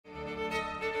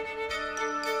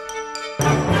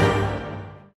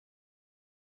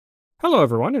Hello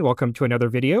everyone and welcome to another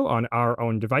video on Our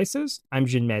Own Devices. I'm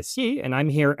Jean Messier and I'm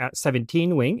here at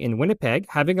 17 Wing in Winnipeg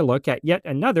having a look at yet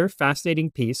another fascinating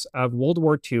piece of World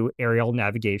War II aerial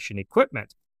navigation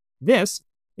equipment. This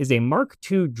is a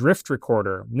Mk.II Drift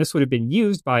Recorder, and this would have been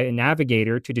used by a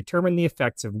navigator to determine the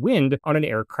effects of wind on an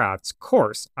aircraft's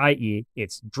course, i.e.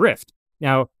 its drift.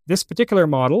 Now, this particular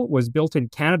model was built in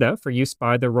Canada for use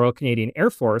by the Royal Canadian Air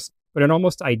Force, but an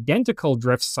almost identical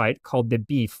drift sight called the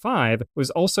B5 was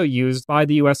also used by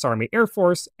the US Army Air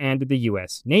Force and the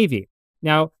US Navy.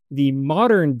 Now, the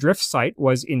modern drift sight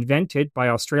was invented by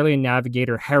Australian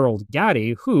navigator Harold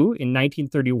Gatty, who, in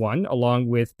 1931, along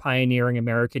with pioneering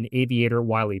American aviator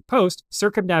Wiley Post,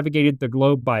 circumnavigated the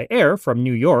globe by air from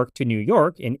New York to New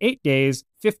York in 8 days,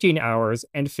 15 hours,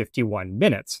 and 51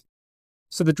 minutes.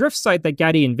 So the drift sight that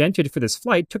Gatty invented for this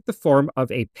flight took the form of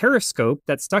a periscope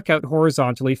that stuck out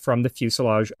horizontally from the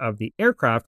fuselage of the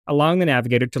aircraft, allowing the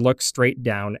navigator to look straight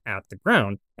down at the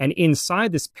ground. And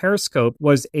inside this periscope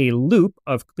was a loop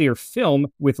of clear film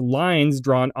with lines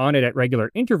drawn on it at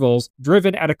regular intervals,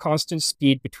 driven at a constant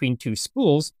speed between two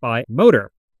spools by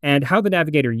motor. And how the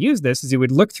navigator used this is he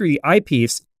would look through the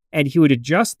eyepiece and he would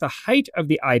adjust the height of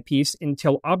the eyepiece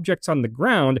until objects on the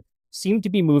ground seemed to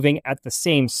be moving at the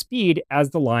same speed as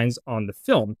the lines on the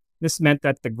film. This meant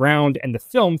that the ground and the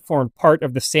film formed part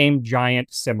of the same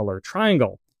giant similar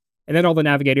triangle. And then all the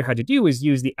navigator had to do was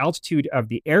use the altitude of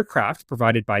the aircraft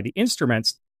provided by the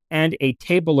instruments and a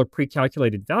table of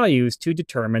pre-calculated values to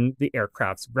determine the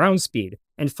aircraft's ground speed.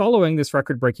 And following this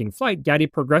record-breaking flight, Gatty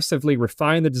progressively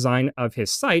refined the design of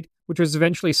his sight, which was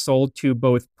eventually sold to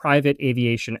both private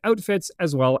aviation outfits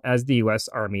as well as the US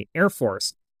Army Air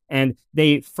Force. And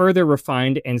they further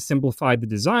refined and simplified the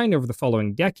design over the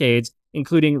following decades,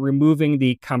 including removing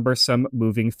the cumbersome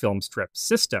moving film strip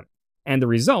system. And the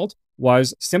result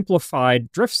was simplified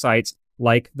drift sights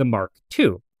like the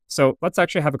Mk.II. So let's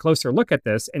actually have a closer look at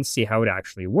this and see how it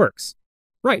actually works.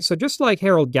 Right, so just like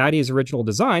Harold Gatty's original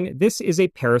design, this is a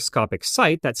periscopic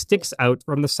sight that sticks out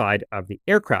from the side of the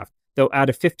aircraft, though at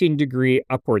a 15-degree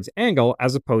upwards angle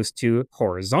as opposed to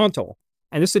horizontal.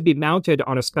 And this would be mounted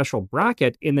on a special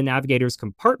bracket in the navigator's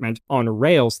compartment on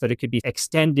rails so that it could be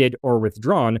extended or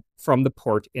withdrawn from the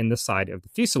port in the side of the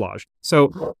fuselage.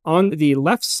 So on the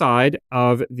left side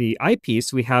of the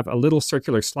eyepiece, we have a little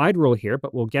circular slide rule here,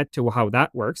 but we'll get to how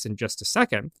that works in just a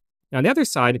second. Now, on the other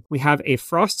side, we have a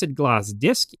frosted glass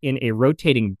disc in a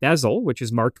rotating bezel, which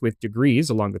is marked with degrees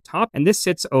along the top, and this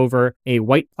sits over a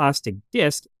white plastic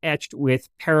disc etched with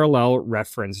parallel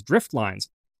reference drift lines.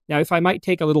 Now, if I might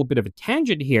take a little bit of a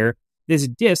tangent here, this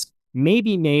disc may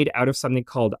be made out of something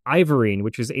called ivorine,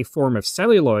 which is a form of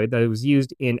celluloid that was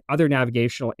used in other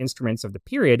navigational instruments of the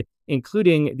period,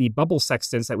 including the bubble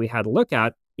sextants that we had a look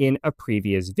at in a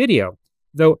previous video.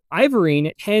 Though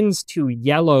ivorine tends to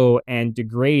yellow and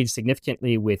degrade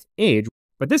significantly with age,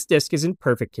 but this disc is in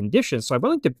perfect condition, so I'm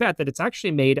willing to bet that it's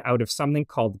actually made out of something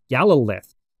called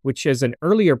galolith, which is an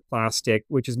earlier plastic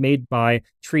which is made by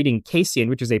treating casein,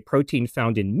 which is a protein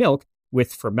found in milk,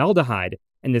 with formaldehyde.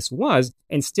 And this was,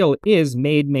 and still is,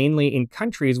 made mainly in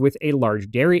countries with a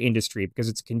large dairy industry because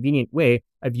it's a convenient way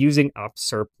of using up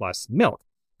surplus milk.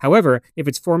 However, if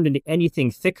it's formed into anything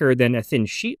thicker than a thin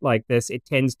sheet like this, it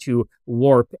tends to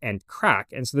warp and crack.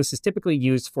 And so this is typically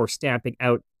used for stamping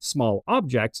out small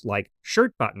objects like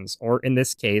shirt buttons, or in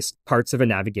this case, parts of a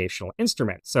navigational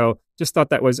instrument. So just thought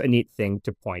that was a neat thing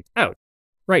to point out.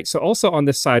 Right, so also on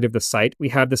this side of the sight, we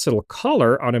have this little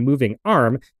collar on a moving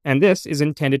arm, and this is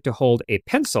intended to hold a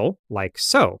pencil like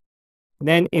so.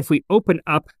 Then if we open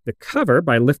up the cover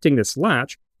by lifting this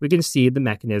latch, we can see the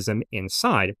mechanism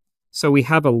inside. So we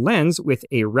have a lens with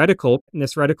a reticle, and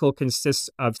this reticle consists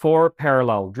of 4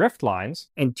 parallel drift lines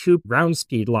and 2 ground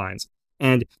speed lines.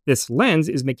 And this lens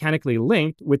is mechanically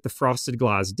linked with the frosted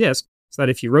glass disc so that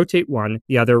if you rotate one,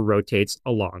 the other rotates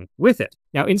along with it.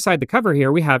 Now inside the cover here,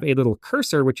 we have a little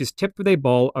cursor which is tipped with a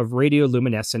ball of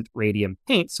radioluminescent radium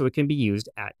paint so it can be used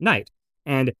at night.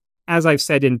 And as I've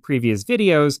said in previous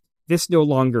videos, this no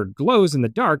longer glows in the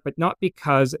dark, but not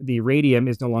because the radium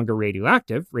is no longer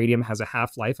radioactive. Radium has a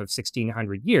half-life of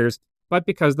 1,600 years, but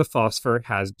because the phosphor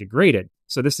has degraded.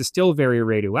 So this is still very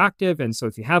radioactive, and so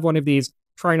if you have one of these,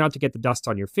 try not to get the dust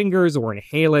on your fingers or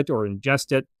inhale it or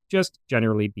ingest it. Just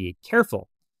generally be careful.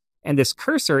 And this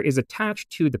cursor is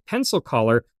attached to the pencil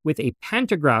collar with a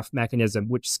pantograph mechanism,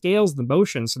 which scales the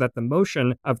motion so that the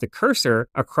motion of the cursor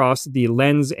across the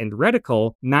lens and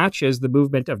reticle matches the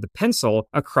movement of the pencil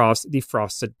across the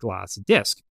frosted glass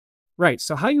disc. Right,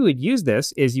 so how you would use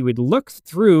this is you would look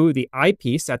through the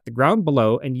eyepiece at the ground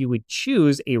below and you would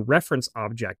choose a reference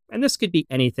object. And this could be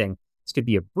anything. This could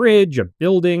be a bridge, a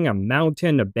building, a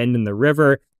mountain, a bend in the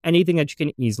river. anything that you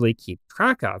can easily keep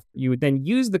track of. You would then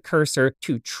use the cursor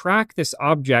to track this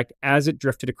object as it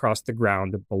drifted across the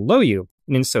ground below you.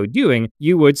 And in so doing,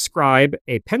 you would scribe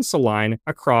a pencil line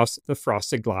across the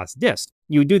frosted glass disc.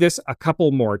 You would do this a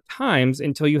couple more times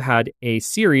until you had a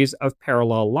series of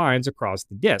parallel lines across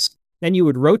the disc. Then you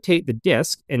would rotate the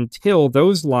disc until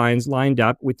those lines lined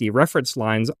up with the reference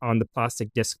lines on the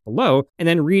plastic disc below, and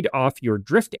then read off your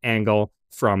drift angle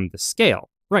from the scale.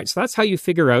 Right, so that's how you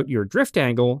figure out your drift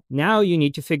angle. Now you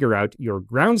need to figure out your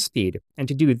ground speed. And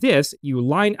to do this, you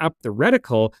line up the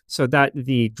reticle so that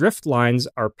the drift lines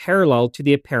are parallel to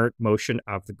the apparent motion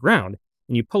of the ground.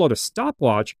 And you pull out a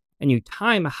stopwatch and you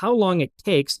time how long it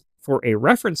takes for a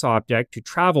reference object to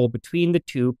travel between the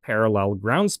two parallel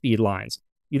ground speed lines.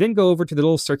 You then go over to the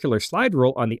little circular slide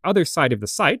rule on the other side of the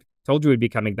sight, told you we'd be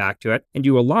coming back to it, and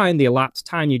you align the elapsed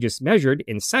time you just measured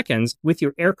in seconds with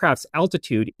your aircraft's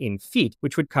altitude in feet,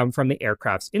 which would come from the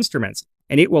aircraft's instruments.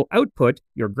 And it will output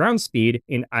your ground speed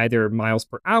in either miles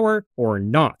per hour or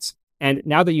knots. And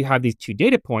now that you have these two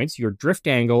data points, your drift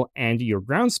angle and your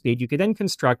ground speed, you can then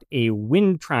construct a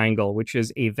wind triangle, which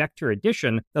is a vector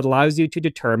addition that allows you to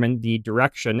determine the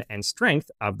direction and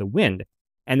strength of the wind.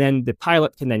 And then the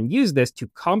pilot can then use this to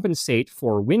compensate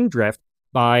for wind drift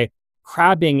by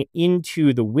crabbing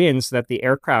into the wind so that the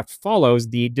aircraft follows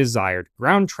the desired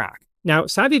ground track. Now,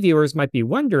 savvy viewers might be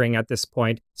wondering at this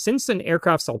point, since an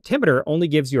aircraft's altimeter only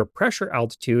gives you a pressure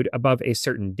altitude above a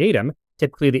certain datum,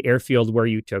 typically the airfield where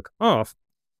you took off,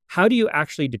 how do you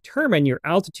actually determine your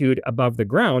altitude above the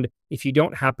ground if you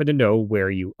don't happen to know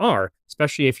where you are,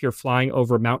 especially if you're flying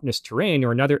over mountainous terrain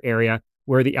or another area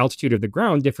where the altitude of the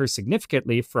ground differs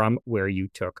significantly from where you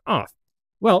took off?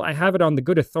 Well, I have it on the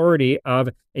good authority of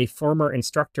a former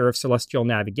instructor of celestial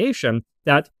navigation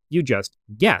that you just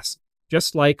guess.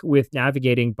 Just like with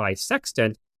navigating by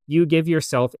sextant, you give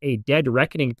yourself a dead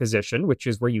reckoning position, which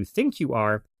is where you think you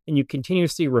are, and you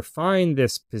continuously refine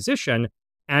this position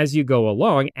as you go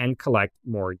along and collect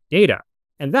more data.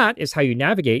 And that is how you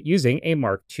navigate using a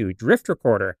Mk.II Drift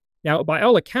Recorder. Now, by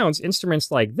all accounts,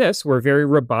 instruments like this were very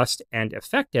robust and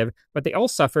effective, but they all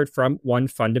suffered from one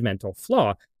fundamental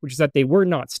flaw, which is that they were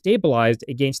not stabilized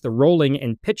against the rolling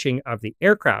and pitching of the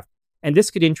aircraft. And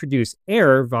this could introduce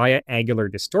error via angular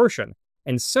distortion.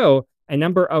 And so, a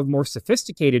number of more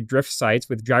sophisticated drift sights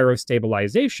with gyro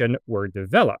stabilization were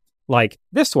developed, like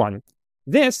this one.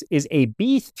 This is a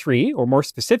B3, or more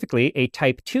specifically, a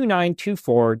Type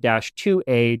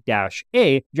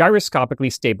 2924-2A-A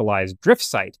gyroscopically stabilized drift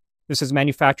sight. This was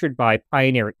manufactured by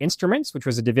Pioneer Instruments, which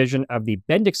was a division of the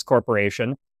Bendix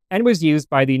Corporation, and was used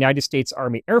by the United States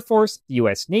Army Air Force, the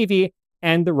U.S. Navy,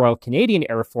 and the Royal Canadian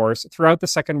Air Force throughout the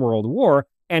Second World War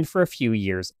and for a few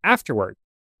years afterward.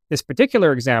 This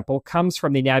particular example comes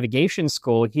from the navigation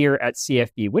school here at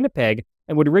CFB Winnipeg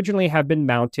and would originally have been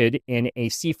mounted in a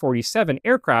C-47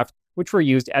 aircraft, which were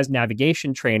used as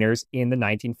navigation trainers in the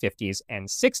 1950s and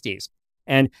 60s.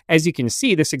 And as you can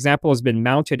see, this example has been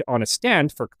mounted on a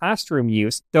stand for classroom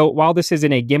use, though while this is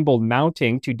in a gimbal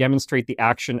mounting to demonstrate the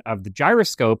action of the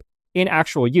gyroscope, in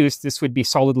actual use, this would be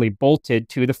solidly bolted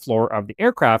to the floor of the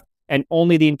aircraft, and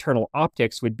only the internal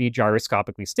optics would be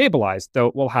gyroscopically stabilized,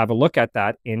 though we'll have a look at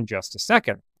that in just a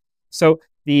second. So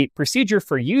the procedure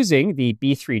for using the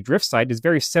B3 drift sight is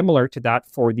very similar to that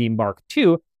for the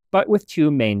Mk.II, but with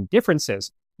two main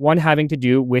differences, one having to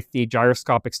do with the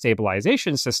gyroscopic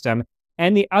stabilization system,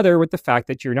 and the other with the fact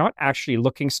that you're not actually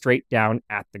looking straight down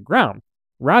at the ground.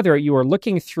 Rather, you are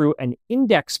looking through an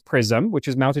index prism, which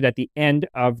is mounted at the end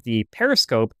of the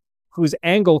periscope, whose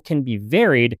angle can be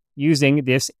varied using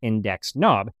this index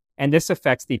knob, and this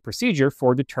affects the procedure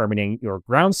for determining your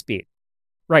ground speed.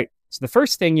 Right, so the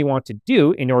first thing you want to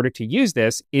do in order to use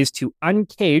this is to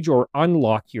uncage or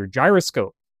unlock your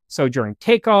gyroscope. So during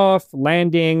takeoff,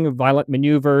 landing, violent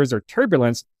maneuvers, or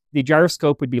turbulence, the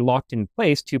gyroscope would be locked in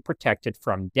place to protect it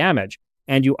from damage.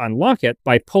 And you unlock it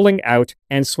by pulling out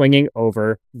and swinging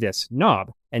over this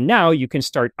knob. And now you can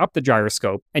start up the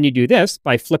gyroscope. And you do this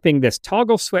by flipping this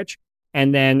toggle switch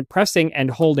and then pressing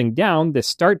and holding down the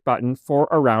start button for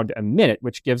around a minute,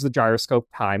 which gives the gyroscope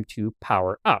time to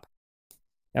power up.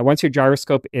 Now, once your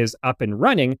gyroscope is up and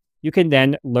running, you can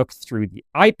then look through the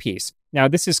eyepiece. Now,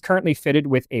 this is currently fitted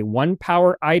with a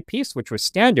 1-power eyepiece, which was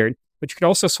standard, but you could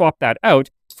also swap that out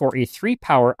for a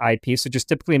 3-power eyepiece, which is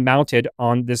typically mounted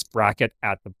on this bracket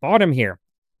at the bottom here.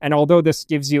 And although this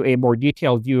gives you a more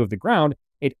detailed view of the ground,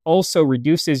 it also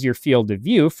reduces your field of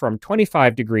view from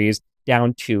 25 degrees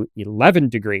down to 11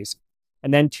 degrees.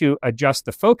 And then to adjust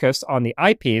the focus on the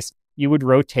eyepiece, you would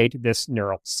rotate this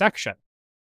neural section.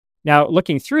 Now,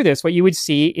 looking through this, what you would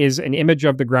see is an image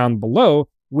of the ground below,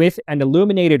 with an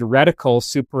illuminated reticle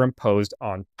superimposed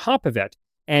on top of it.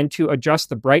 And to adjust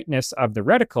the brightness of the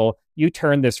reticle, you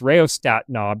turn this rheostat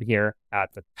knob here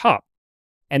at the top.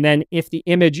 And then if the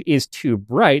image is too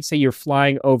bright, say you're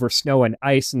flying over snow and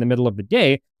ice in the middle of the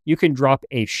day, you can drop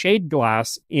a shade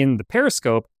glass in the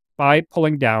periscope by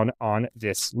pulling down on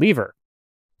this lever.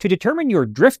 To determine your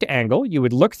drift angle, you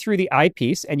would look through the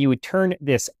eyepiece and you would turn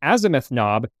this azimuth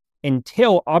knob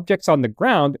until objects on the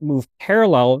ground move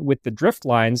parallel with the drift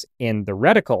lines in the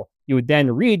reticle. You would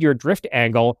then read your drift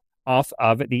angle off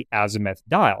of the azimuth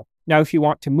dial. Now, if you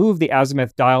want to move the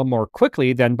azimuth dial more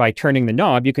quickly than by turning the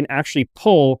knob, you can actually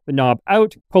pull the knob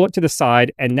out, pull it to the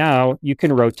side, and now you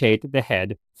can rotate the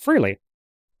head freely.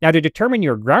 Now, to determine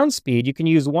your ground speed, you can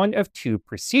use one of two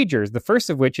procedures, the first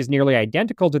of which is nearly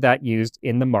identical to that used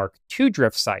in the Mk.II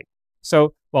Drift Sight.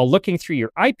 So, while looking through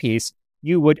your eyepiece,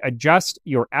 you would adjust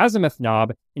your azimuth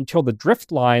knob until the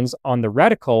drift lines on the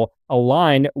reticle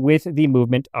align with the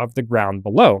movement of the ground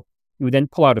below. You would then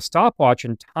pull out a stopwatch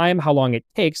and time how long it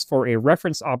takes for a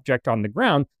reference object on the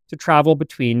ground to travel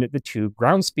between the two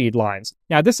ground speed lines.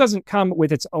 Now, this doesn't come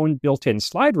with its own built-in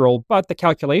slide rule, but the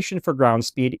calculation for ground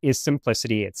speed is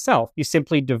simplicity itself. You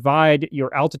simply divide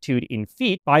your altitude in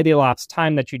feet by the elapsed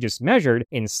time that you just measured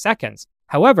in seconds.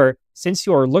 However, since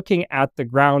you're looking at the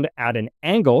ground at an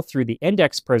angle through the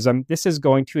index prism, this is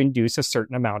going to induce a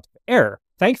certain amount of error.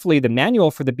 Thankfully, the manual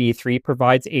for the B3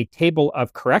 provides a table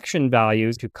of correction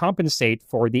values to compensate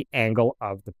for the angle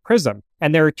of the prism.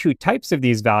 And there are two types of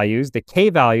these values. The K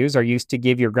values are used to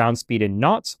give your ground speed in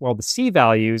knots, while the C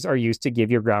values are used to give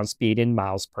your ground speed in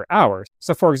miles per hour.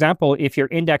 So for example, if your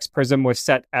index prism was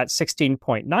set at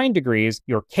 16.9 degrees,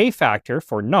 your K factor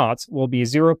for knots will be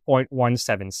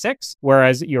 0.176,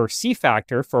 whereas your C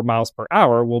factor for miles per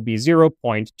hour will be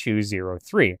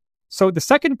 0.203. So the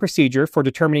second procedure for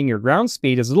determining your ground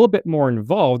speed is a little bit more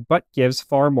involved, but gives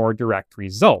far more direct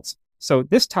results. So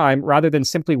this time, rather than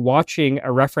simply watching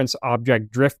a reference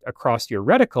object drift across your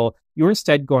reticle, you're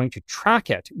instead going to track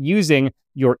it using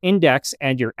your index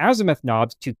and your azimuth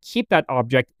knobs to keep that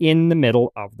object in the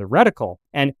middle of the reticle.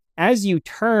 And as you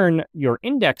turn your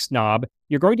index knob,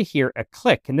 you're going to hear a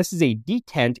click, and this is a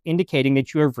detent indicating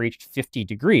that you have reached 50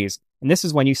 degrees. And this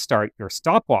is when you start your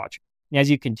stopwatch. And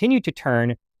as you continue to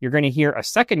turn, you're going to hear a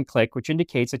second click, which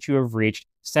indicates that you have reached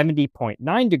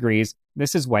 70.9 degrees.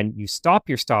 This is when you stop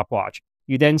your stopwatch.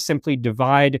 You then simply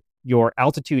divide your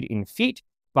altitude in feet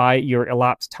by your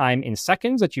elapsed time in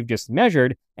seconds that you've just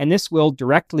measured, and this will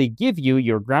directly give you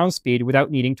your ground speed without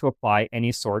needing to apply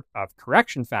any sort of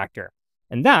correction factor.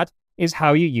 And that is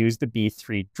how you use the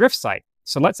B3 Drift Sight.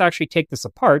 So let's actually take this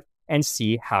apart and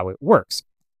see how it works.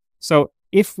 So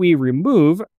if we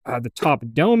remove the top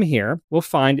dome here, we'll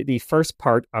find the first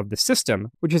part of the system,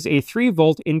 which is a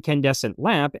 3-volt incandescent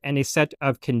lamp and a set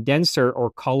of condenser or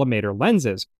collimator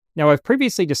lenses. Now, I've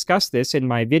previously discussed this in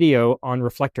my video on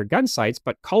reflector gun sights,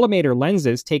 but collimator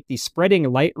lenses take the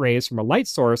spreading light rays from a light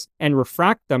source and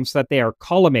refract them so that they are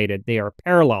collimated, they are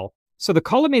parallel. So the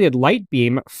collimated light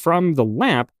beam from the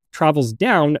lamp travels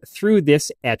down through this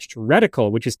etched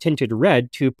reticle, which is tinted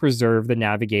red to preserve the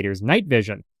navigator's night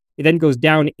vision. It then goes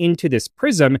down into this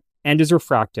prism and is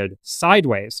refracted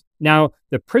sideways. Now,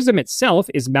 the prism itself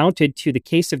is mounted to the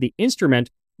case of the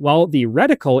instrument, while the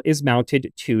reticle is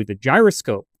mounted to the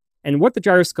gyroscope. And what the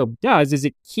gyroscope does is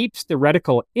it keeps the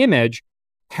reticle image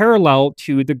parallel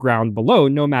to the ground below,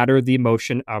 no matter the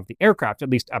motion of the aircraft, at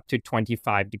least up to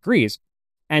 25 degrees.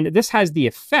 And this has the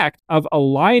effect of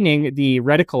aligning the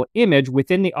reticle image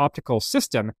within the optical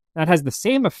system. That has the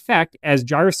same effect as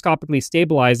gyroscopically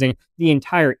stabilizing the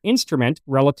entire instrument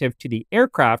relative to the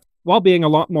aircraft, while being a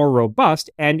lot more robust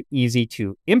and easy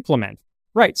to implement.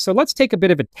 Right, so let's take a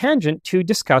bit of a tangent to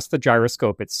discuss the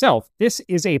gyroscope itself. This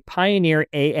is a Pioneer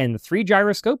AN3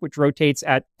 gyroscope, which rotates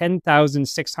at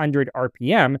 10,600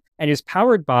 RPM and is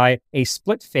powered by a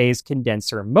split-phase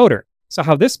condenser motor. So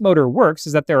how this motor works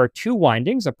is that there are two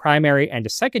windings, a primary and a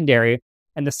secondary,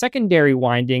 and the secondary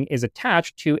winding is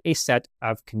attached to a set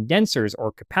of condensers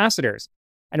or capacitors.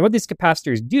 And what these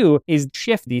capacitors do is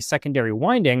shift the secondary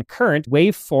winding current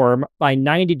waveform by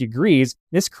 90 degrees.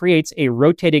 This creates a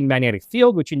rotating magnetic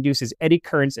field, which induces eddy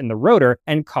currents in the rotor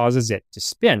and causes it to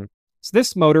spin. So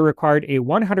this motor required a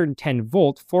 110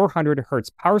 volt, 400 hertz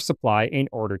power supply in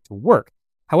order to work.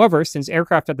 However, since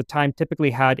aircraft at the time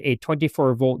typically had a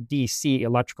 24 volt DC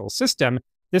electrical system,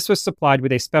 this was supplied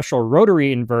with a special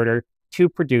rotary inverter to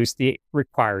produce the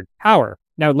required power.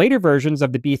 Now, later versions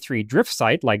of the B3 Drift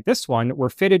Sight, like this one, were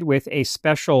fitted with a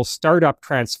special startup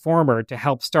transformer to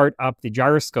help start up the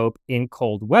gyroscope in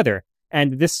cold weather.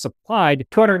 and this supplied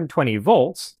 220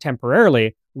 volts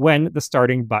temporarily when the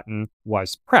starting button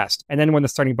was pressed. And then when the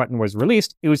starting button was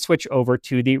released, it would switch over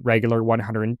to the regular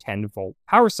 110 volt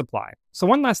power supply. So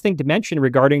one last thing to mention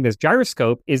regarding this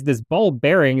gyroscope is this ball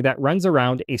bearing that runs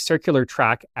around a circular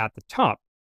track at the top.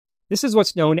 This is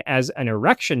what's known as an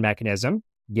erection mechanism,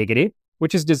 giggity,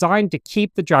 which is designed to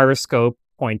keep the gyroscope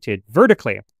pointed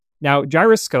vertically. Now,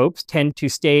 gyroscopes tend to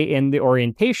stay in the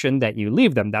orientation that you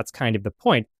leave them. That's kind of the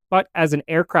point. But as an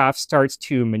aircraft starts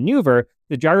to maneuver,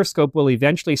 the gyroscope will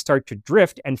eventually start to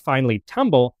drift and finally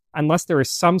tumble unless there is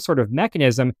some sort of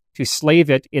mechanism to slave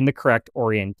it in the correct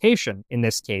orientation, in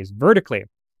this case, vertically.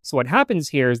 So what happens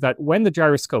here is that when the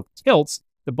gyroscope tilts,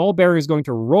 the ball bearing is going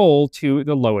to roll to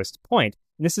the lowest point.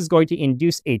 And this is going to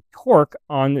induce a torque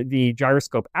on the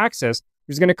gyroscope axis,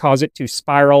 which is going to cause it to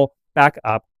spiral back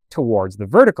up towards the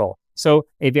vertical. So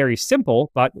a very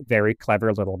simple but very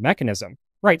clever little mechanism.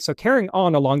 Right, so carrying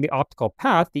on along the optical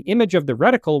path, the image of the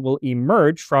reticle will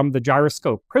emerge from the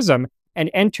gyroscope prism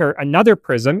and enter another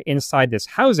prism inside this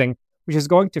housing, which is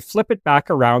going to flip it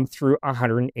back around through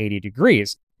 180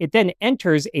 degrees. It then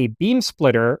enters a beam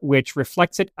splitter, which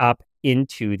reflects it up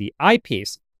into the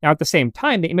eyepiece. Now, at the same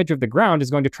time, the image of the ground is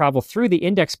going to travel through the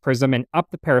index prism and up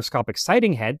the periscopic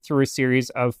sighting head through a series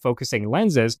of focusing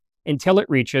lenses until it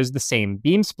reaches the same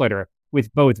beam splitter,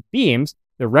 with both beams,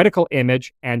 the reticle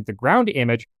image and the ground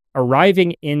image,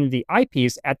 arriving in the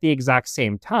eyepiece at the exact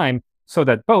same time so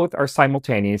that both are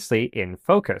simultaneously in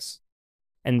focus.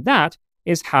 And that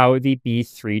is how the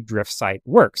B3 Drift Sight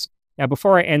works. Now,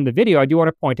 before I end the video, I do want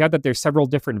to point out that there's several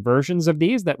different versions of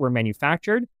these that were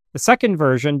manufactured. The second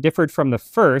version differed from the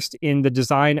first in the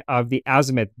design of the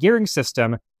azimuth gearing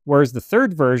system, whereas the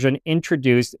third version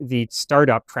introduced the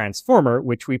startup transformer,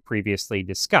 which we previously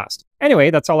discussed.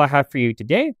 Anyway, that's all I have for you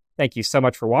today. Thank you so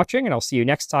much for watching, and I'll see you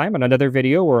next time on another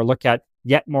video where we'll look at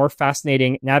yet more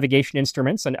fascinating navigation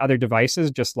instruments and other devices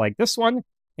just like this one.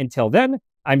 Until then,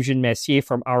 I'm Jean Messier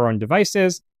from Our Own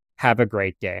Devices. Have a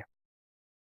great day.